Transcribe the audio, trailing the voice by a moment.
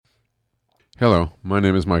Hello, my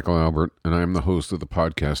name is Michael Albert, and I am the host of the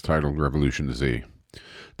podcast titled Revolution Z.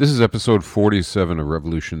 This is episode 47 of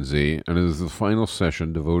Revolution Z, and it is the final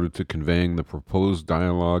session devoted to conveying the proposed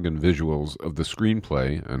dialogue and visuals of the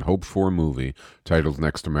screenplay and hoped-for movie titled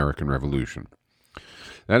Next American Revolution.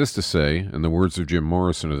 That is to say, in the words of Jim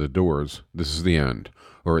Morrison of The Doors, this is the end,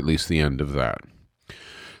 or at least the end of that.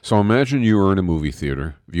 So imagine you are in a movie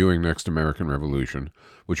theater, viewing Next American Revolution,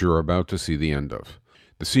 which you are about to see the end of.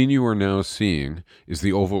 The scene you are now seeing is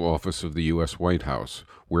the Oval Office of the U.S. White House,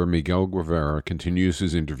 where Miguel Guevara continues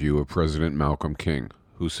his interview of President Malcolm King,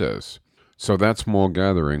 who says, "So that small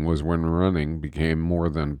gathering was when running became more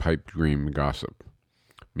than pipe dream gossip."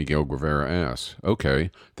 Miguel Guevara asks,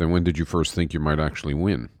 "Okay, then when did you first think you might actually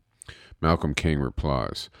win?" Malcolm King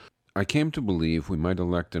replies, "I came to believe we might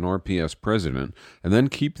elect an RPS president and then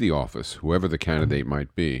keep the office, whoever the candidate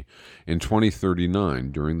might be, in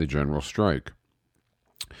 2039 during the general strike."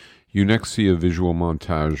 You next see a visual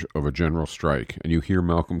montage of a general strike, and you hear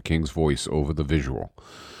Malcolm King's voice over the visual.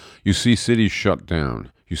 You see cities shut down.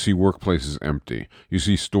 You see workplaces empty. You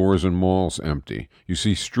see stores and malls empty. You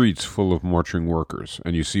see streets full of marching workers,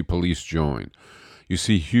 and you see police join. You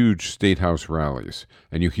see huge State House rallies,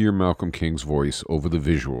 and you hear Malcolm King's voice over the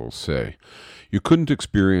visuals say, "You couldn't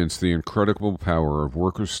experience the incredible power of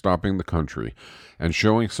workers stopping the country and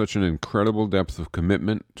showing such an incredible depth of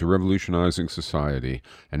commitment to revolutionizing society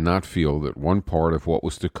and not feel that one part of what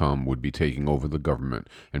was to come would be taking over the government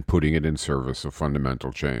and putting it in service of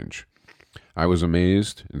fundamental change." I was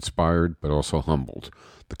amazed, inspired, but also humbled.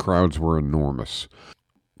 The crowds were enormous.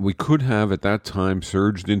 We could have at that time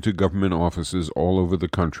surged into government offices all over the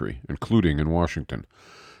country, including in Washington.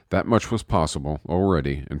 That much was possible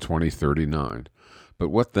already in 2039. But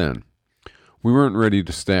what then? We weren't ready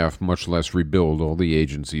to staff, much less rebuild all the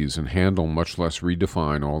agencies and handle, much less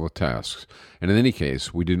redefine all the tasks. And in any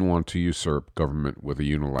case, we didn't want to usurp government with a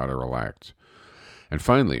unilateral act. And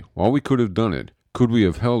finally, while we could have done it, could we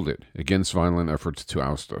have held it against violent efforts to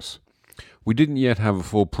oust us? We didn't yet have a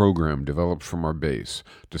full program developed from our base,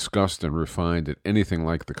 discussed and refined at anything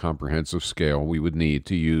like the comprehensive scale we would need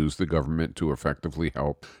to use the government to effectively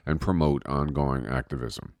help and promote ongoing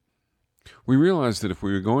activism. We realized that if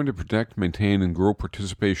we were going to protect, maintain, and grow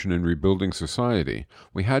participation in rebuilding society,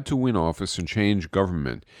 we had to win office and change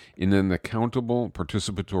government in an accountable,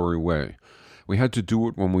 participatory way. We had to do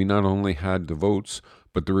it when we not only had the votes,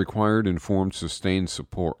 but the required informed, sustained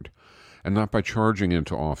support, and not by charging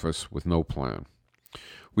into office with no plan.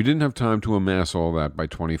 We didn't have time to amass all that by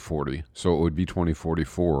 2040, so it would be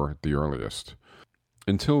 2044 at the earliest.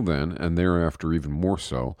 Until then, and thereafter even more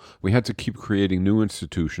so, we had to keep creating new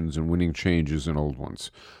institutions and winning changes in old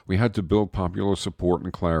ones. We had to build popular support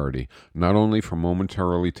and clarity, not only for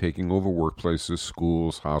momentarily taking over workplaces,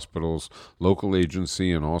 schools, hospitals, local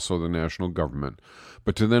agency, and also the national government,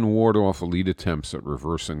 but to then ward off elite attempts at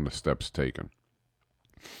reversing the steps taken.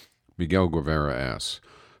 Miguel Guevara asks,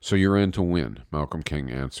 "So you ran to win?" Malcolm King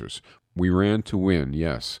answers, "We ran to win,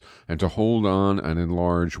 yes, and to hold on and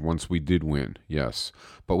enlarge once we did win, yes,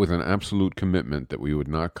 but with an absolute commitment that we would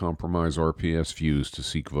not compromise RPS views to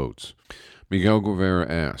seek votes." Miguel Guevara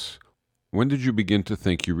asks, "When did you begin to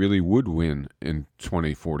think you really would win in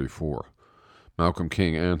 2044? Malcolm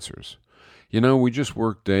King answers, We just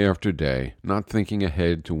worked day after day, not thinking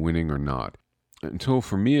ahead to winning or not. Until,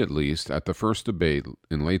 for me at least, at the first debate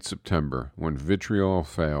in late September, when vitriol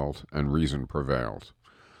failed and reason prevailed."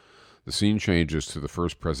 The scene changes to the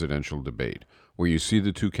first presidential debate, where you see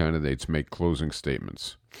the two candidates make closing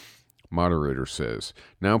statements. Moderator says,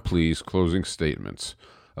 "Now please, closing statements."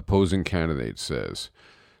 Opposing candidate says,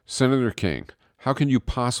 "Senator King, how can you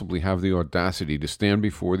possibly have the audacity to stand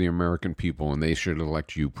before the American people and they should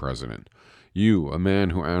elect you president? You, a man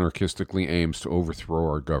who anarchistically aims to overthrow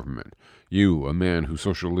our government. You, a man who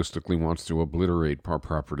socialistically wants to obliterate our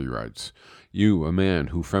property rights. You, a man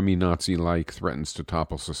who feminazi-like threatens to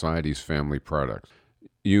topple society's family product.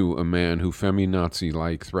 You, a man who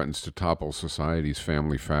feminazi-like threatens to topple society's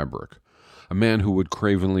family fabric. A man who would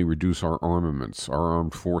cravenly reduce our armaments, our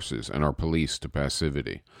armed forces, and our police to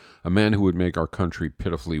passivity. A man who would make our country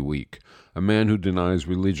pitifully weak. A man who denies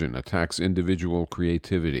religion, attacks individual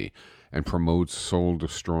creativity, and promotes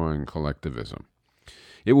soul-destroying collectivism.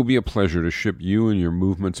 It will be a pleasure to ship you and your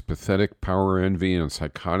movement's pathetic power envy and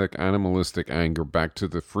psychotic animalistic anger back to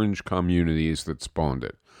the fringe communities that spawned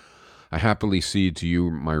it. I happily cede to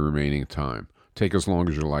you my remaining time. Take as long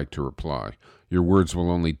as you like to reply. Your words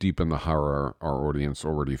will only deepen the horror our audience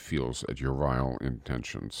already feels at your vile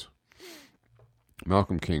intentions."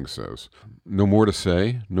 Malcolm King says, "No more to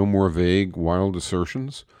say? No more vague, wild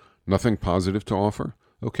assertions? Nothing positive to offer?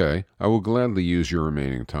 Okay, I will gladly use your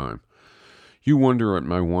remaining time. You wonder at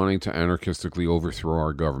my wanting to anarchistically overthrow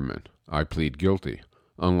our government. I plead guilty.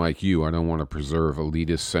 Unlike you, I don't want to preserve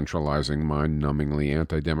elitist, centralizing, mind-numbingly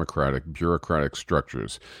anti-democratic, bureaucratic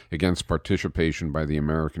structures against participation by the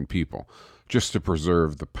American people, just to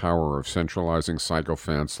preserve the power of centralizing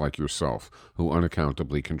sycophants like yourself, who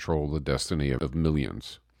unaccountably control the destiny of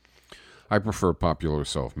millions. I prefer popular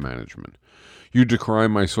self-management. You decry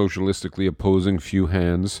my socialistically opposing few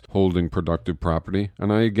hands holding productive property,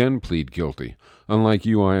 and I again plead guilty. Unlike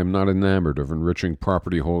you, I am not enamored of enriching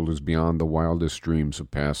property holders beyond the wildest dreams of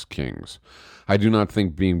past kings. I do not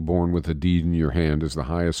think being born with a deed in your hand is the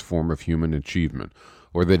highest form of human achievement,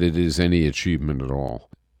 or that it is any achievement at all.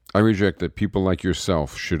 I reject that people like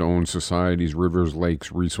yourself should own society's rivers,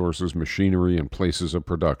 lakes, resources, machinery, and places of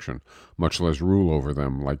production, much less rule over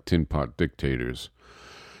them like tin-pot dictators.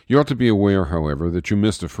 You ought to be aware, however, that you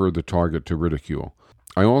missed a further target to ridicule.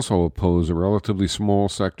 I also oppose a relatively small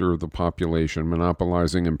sector of the population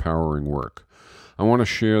monopolizing empowering work. I want to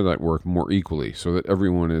share that work more equally so that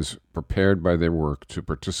everyone is prepared by their work to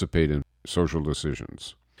participate in social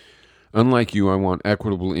decisions. Unlike you, I want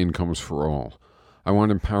equitable incomes for all. I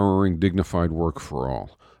want empowering, dignified work for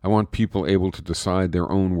all. I want people able to decide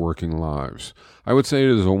their own working lives. I would say it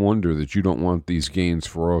is a wonder that you don't want these gains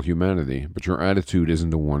for all humanity, but your attitude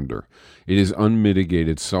isn't a wonder. It is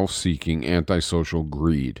unmitigated, self-seeking, antisocial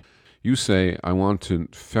greed. You say, I want to,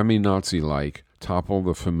 feminazi-like, topple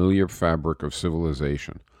the familiar fabric of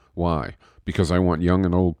civilization. Why? Because I want young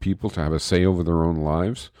and old people to have a say over their own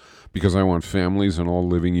lives? Because I want families and all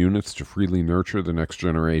living units to freely nurture the next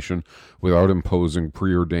generation without imposing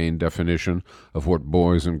preordained definition of what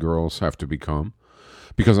boys and girls have to become?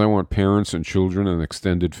 Because I want parents and children and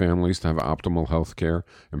extended families to have optimal health care,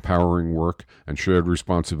 empowering work, and shared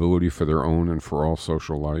responsibility for their own and for all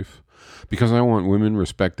social life? Because I want women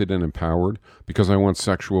respected and empowered, because I want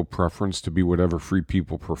sexual preference to be whatever free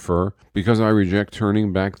people prefer, because I reject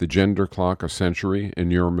turning back the gender clock a century in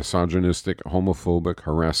your misogynistic, homophobic,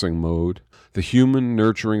 harassing mode. The human,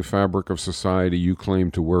 nurturing fabric of society you claim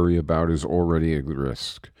to worry about is already at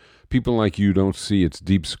risk. People like you don't see its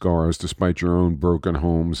deep scars despite your own broken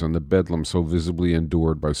homes and the bedlam so visibly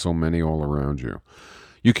endured by so many all around you.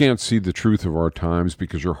 You can't see the truth of our times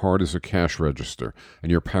because your heart is a cash register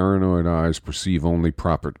and your paranoid eyes perceive only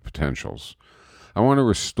profit potentials. I want to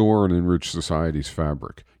restore and enrich society's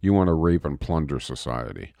fabric. You want to rape and plunder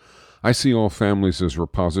society. I see all families as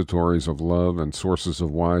repositories of love and sources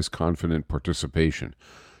of wise, confident participation.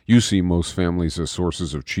 You see most families as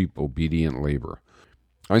sources of cheap, obedient labor.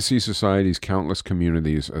 I see society's countless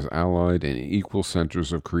communities as allied and equal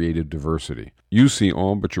centers of creative diversity. You see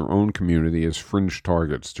all but your own community as fringe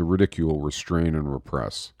targets to ridicule, restrain, and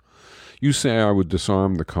repress. You say I would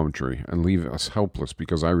disarm the country and leave us helpless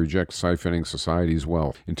because I reject siphoning society's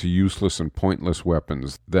wealth into useless and pointless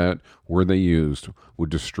weapons that, were they used,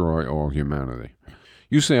 would destroy all humanity.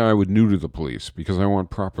 You say I would neuter the police because I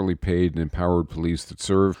want properly paid and empowered police that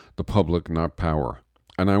serve the public, not power.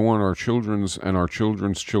 And I want our children's and our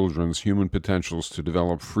children's children's human potentials to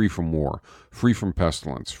develop free from war, free from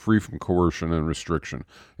pestilence, free from coercion and restriction,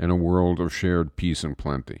 in a world of shared peace and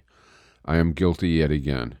plenty. I am guilty yet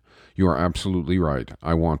again. You are absolutely right.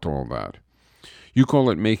 I want all that. You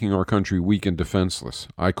call it making our country weak and defenseless.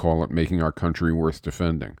 I call it making our country worth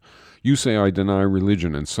defending. You say I deny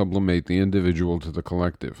religion and sublimate the individual to the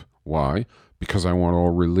collective. Why? Because I want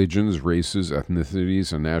all religions, races,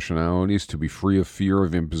 ethnicities, and nationalities to be free of fear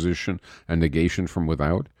of imposition and negation from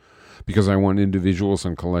without? Because I want individuals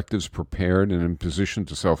and collectives prepared and in position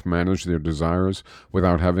to self-manage their desires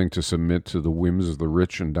without having to submit to the whims of the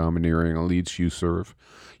rich and domineering elites you serve?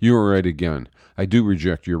 You are right again. I do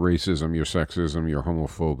reject your racism, your sexism, your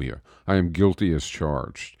homophobia. I am guilty as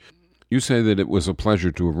charged. You say that it was a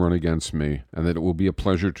pleasure to have run against me, and that it will be a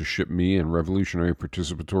pleasure to ship me and revolutionary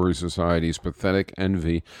participatory society's pathetic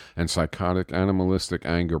envy and psychotic animalistic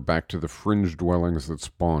anger back to the fringe dwellings that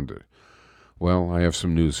spawned it. Well, I have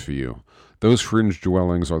some news for you. Those fringe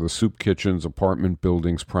dwellings are the soup kitchens, apartment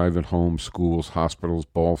buildings, private homes, schools, hospitals,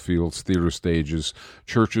 ball fields, theater stages,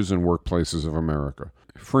 churches, and workplaces of America.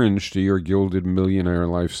 Fringe to your gilded millionaire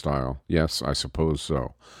lifestyle. Yes, I suppose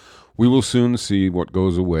so. We will soon see what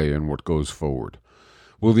goes away and what goes forward.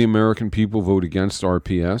 Will the American people vote against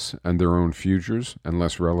RPS and their own futures, and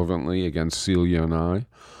less relevantly, against Celia and I?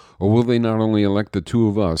 Or will they not only elect the two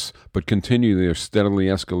of us, but continue their steadily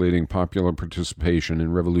escalating popular participation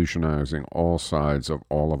in revolutionizing all sides of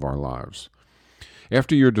all of our lives?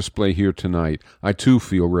 After your display here tonight, I too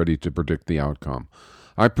feel ready to predict the outcome.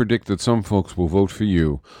 I predict that some folks will vote for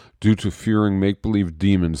you due to fearing make-believe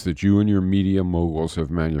demons that you and your media moguls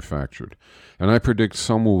have manufactured. And I predict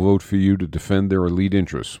some will vote for you to defend their elite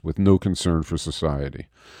interests with no concern for society.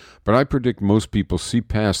 But I predict most people see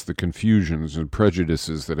past the confusions and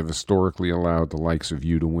prejudices that have historically allowed the likes of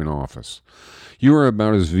you to win office. You are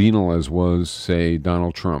about as venal as was, say,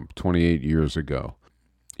 Donald Trump 28 years ago.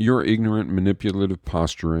 Your ignorant, manipulative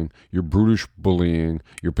posturing, your brutish bullying,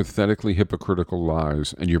 your pathetically hypocritical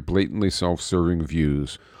lies, and your blatantly self-serving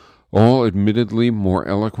views, all admittedly more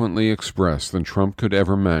eloquently expressed than Trump could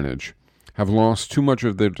ever manage, have lost too much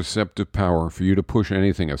of their deceptive power for you to push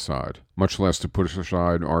anything aside, much less to push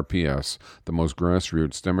aside RPS, the most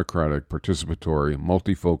grassroots, democratic, participatory,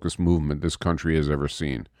 multi-focused movement this country has ever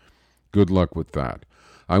seen. Good luck with that.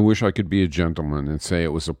 I wish I could be a gentleman and say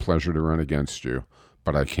it was a pleasure to run against you,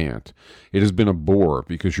 but I can't. It has been a bore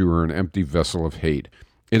because you are an empty vessel of hate.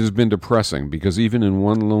 It has been depressing because even in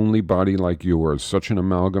one lonely body like yours, such an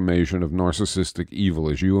amalgamation of narcissistic evil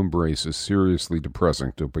as you embrace is seriously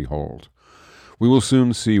depressing to behold. We will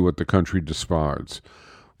soon see what the country despises.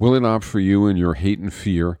 Will it opt for you and your hate and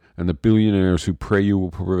fear, and the billionaires who pray you will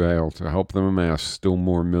prevail to help them amass still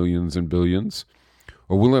more millions and billions?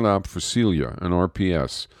 Or will it opt for Celia and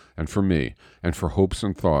RPS, and for me, and for hopes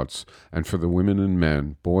and thoughts, and for the women and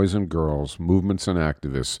men, boys and girls, movements and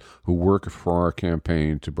activists who work for our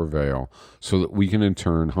campaign to prevail, so that we can in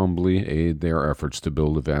turn humbly aid their efforts to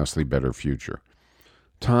build a vastly better future?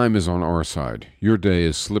 Time is on our side. Your day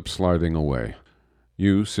is slip-sliding away.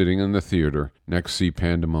 You, sitting in the theater, next see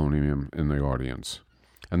pandemonium in the audience.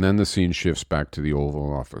 And then the scene shifts back to the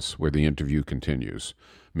Oval Office, where the interview continues.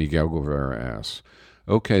 Miguel Guevara asks,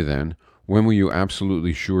 "Okay then, when were you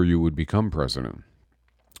absolutely sure you would become president?"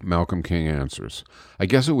 Malcolm King answers, "I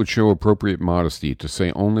guess it would show appropriate modesty to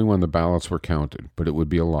say only when the ballots were counted, but it would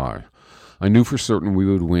be a lie. I knew for certain we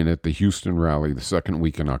would win at the Houston rally the second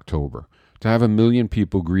week in October. To have 1 million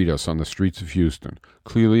people greet us on the streets of Houston,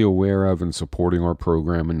 clearly aware of and supporting our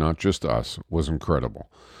program and not just us, was incredible.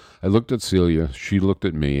 I looked at Celia, she looked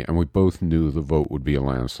at me, and we both knew the vote would be a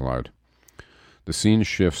landslide." The scene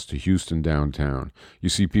shifts to Houston downtown. You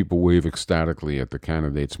see people wave ecstatically at the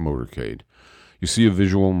candidate's motorcade. You see a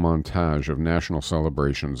visual montage of national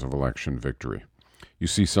celebrations of election victory. You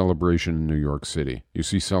see celebration in New York City. You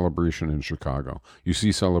see celebration in Chicago. You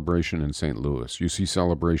see celebration in St. Louis. You see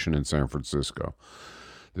celebration in San Francisco.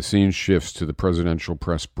 The scene shifts to the presidential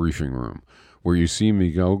press briefing room, where you see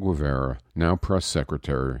Miguel Guevara, now press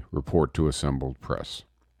secretary, report to assembled press.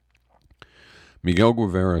 Miguel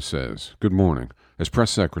Guevara says, "Good morning. As press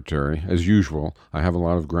secretary, as usual, I have a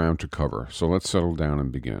lot of ground to cover, so let's settle down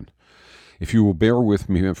and begin. If you will bear with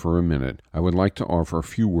me for a minute, I would like to offer a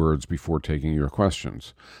few words before taking your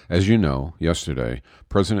questions. As you know, yesterday,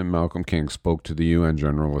 President Malcolm King spoke to the UN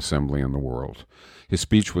General Assembly and the world. His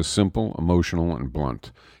speech was simple, emotional, and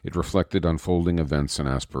blunt. It reflected unfolding events and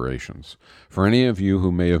aspirations. For any of you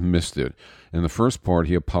who may have missed it, in the first part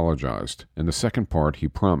he apologized, in the second part he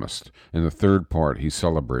promised, in the third part he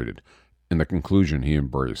celebrated, in the conclusion he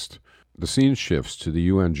embraced. The scene shifts to the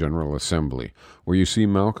UN General Assembly, where you see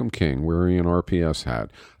Malcolm King, wearing an RPS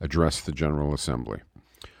hat, address the General Assembly.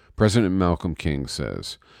 President Malcolm King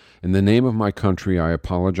says, "In the name of my country, I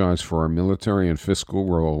apologize for our military and fiscal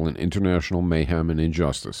role in international mayhem and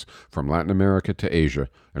injustice, from Latin America to Asia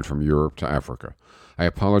and from Europe to Africa. I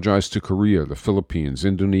apologize to Korea, the Philippines,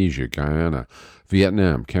 Indonesia, Guyana,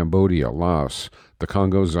 Vietnam, Cambodia, Laos, the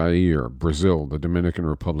Congo Zaire, Brazil, the Dominican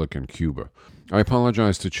Republic, and Cuba. I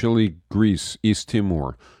apologize to Chile, Greece, East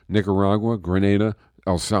Timor, Nicaragua, Grenada,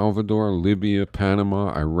 El Salvador, Libya,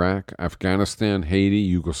 Panama, Iraq, Afghanistan, Haiti,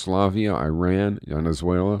 Yugoslavia, Iran,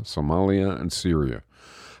 Venezuela, Somalia, and Syria.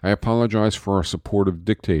 I apologize for our support of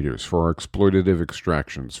dictators, for our exploitative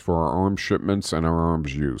extractions, for our arms shipments and our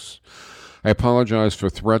arms use. I apologize for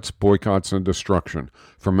threats, boycotts, and destruction,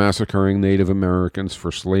 for massacring Native Americans,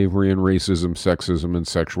 for slavery and racism, sexism, and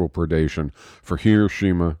sexual predation, for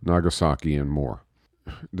Hiroshima, Nagasaki, and more."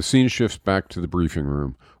 The scene shifts back to the briefing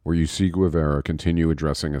room, where you see Guevara continue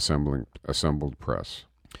addressing assembled press.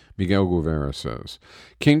 Miguel Guevara says,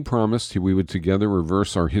 "King promised we would together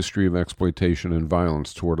reverse our history of exploitation and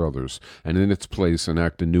violence toward others, and in its place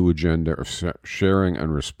enact a new agenda of sharing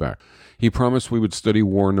and respect. He promised we would study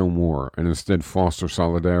war no more, and instead foster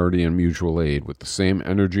solidarity and mutual aid with the same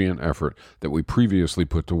energy and effort that we previously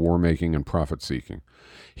put to war-making and profit-seeking.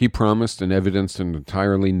 He promised and evidenced an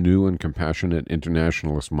entirely new and compassionate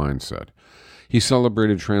internationalist mindset. He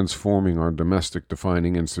celebrated transforming our domestic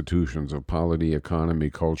defining institutions of polity, economy,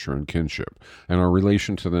 culture, and kinship, and our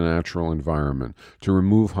relation to the natural environment, to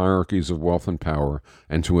remove hierarchies of wealth and power,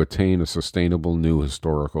 and to attain a sustainable new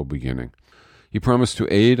historical beginning. He promised to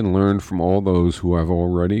aid and learn from all those who have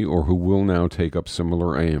already or who will now take up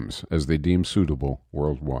similar aims, as they deem suitable,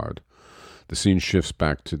 worldwide. The scene shifts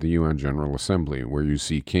back to the UN General Assembly, where you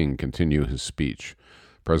see King continue his speech.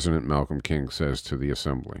 President Malcolm King says to the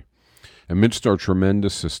Assembly, "Amidst our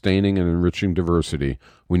tremendous, sustaining, and enriching diversity,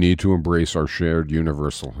 we need to embrace our shared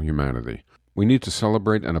universal humanity. We need to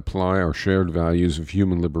celebrate and apply our shared values of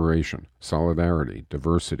human liberation, solidarity,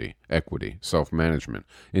 diversity, equity, self-management,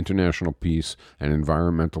 international peace, and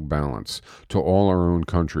environmental balance to all our own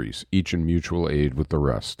countries, each in mutual aid with the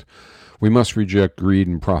rest. We must reject greed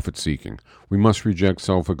and profit-seeking. We must reject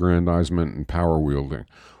self-aggrandizement and power-wielding.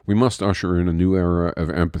 We must usher in a new era of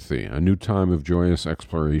empathy, a new time of joyous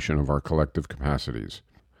exploration of our collective capacities.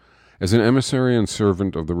 As an emissary and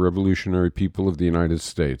servant of the revolutionary people of the United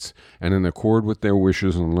States, and in accord with their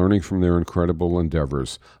wishes and learning from their incredible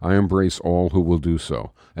endeavors, I embrace all who will do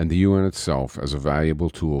so, and the UN itself as a valuable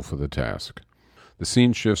tool for the task." The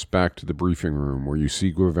scene shifts back to the briefing room, where you see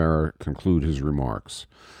Guevara conclude his remarks.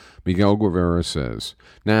 Miguel Guevara says,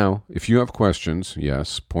 "Now, if you have questions,"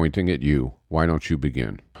 yes, pointing at you, "why don't you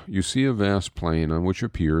begin?" You see a vast plain on which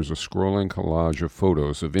appears a scrolling collage of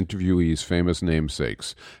photos of interviewees' famous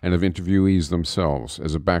namesakes and of interviewees themselves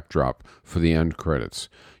as a backdrop for the end credits.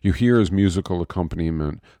 You hear as musical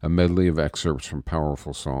accompaniment a medley of excerpts from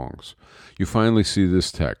powerful songs. You finally see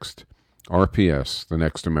this text, "RPS, the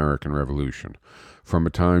Next American Revolution. From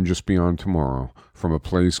a time just beyond tomorrow, from a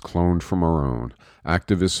place cloned from our own,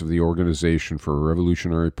 activists of the Organization for a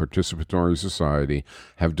Revolutionary Participatory Society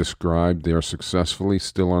have described their successfully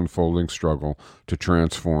still unfolding struggle to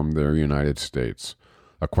transform their United States.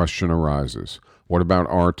 A question arises. What about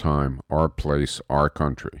our time, our place, our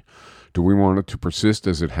country? Do we want it to persist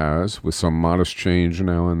as it has, with some modest change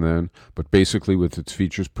now and then, but basically with its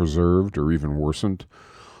features preserved or even worsened?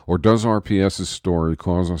 Or does RPS's story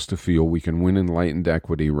cause us to feel we can win enlightened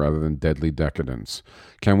equity rather than deadly decadence?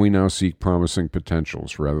 Can we now seek promising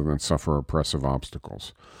potentials rather than suffer oppressive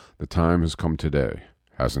obstacles? The time has come today,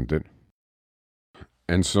 hasn't it?"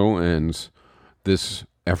 And so ends this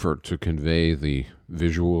effort to convey the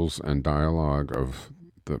visuals and dialogue of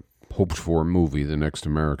the hoped-for movie, The Next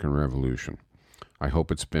American Revolution. I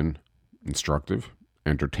hope it's been instructive,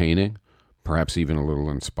 entertaining, perhaps even a little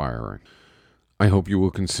inspiring. I hope you will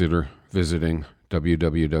consider visiting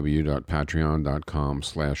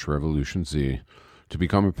www.patreon.com/revolutionz to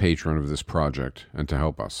become a patron of this project and to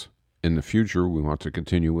help us. In the future, we want to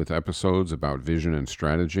continue with episodes about vision and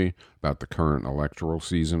strategy, about the current electoral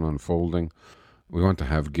season unfolding. We want to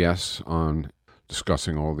have guests on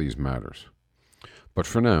discussing all these matters. But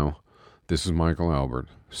for now, this is Michael Albert,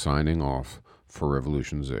 signing off for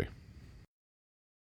Revolution Z.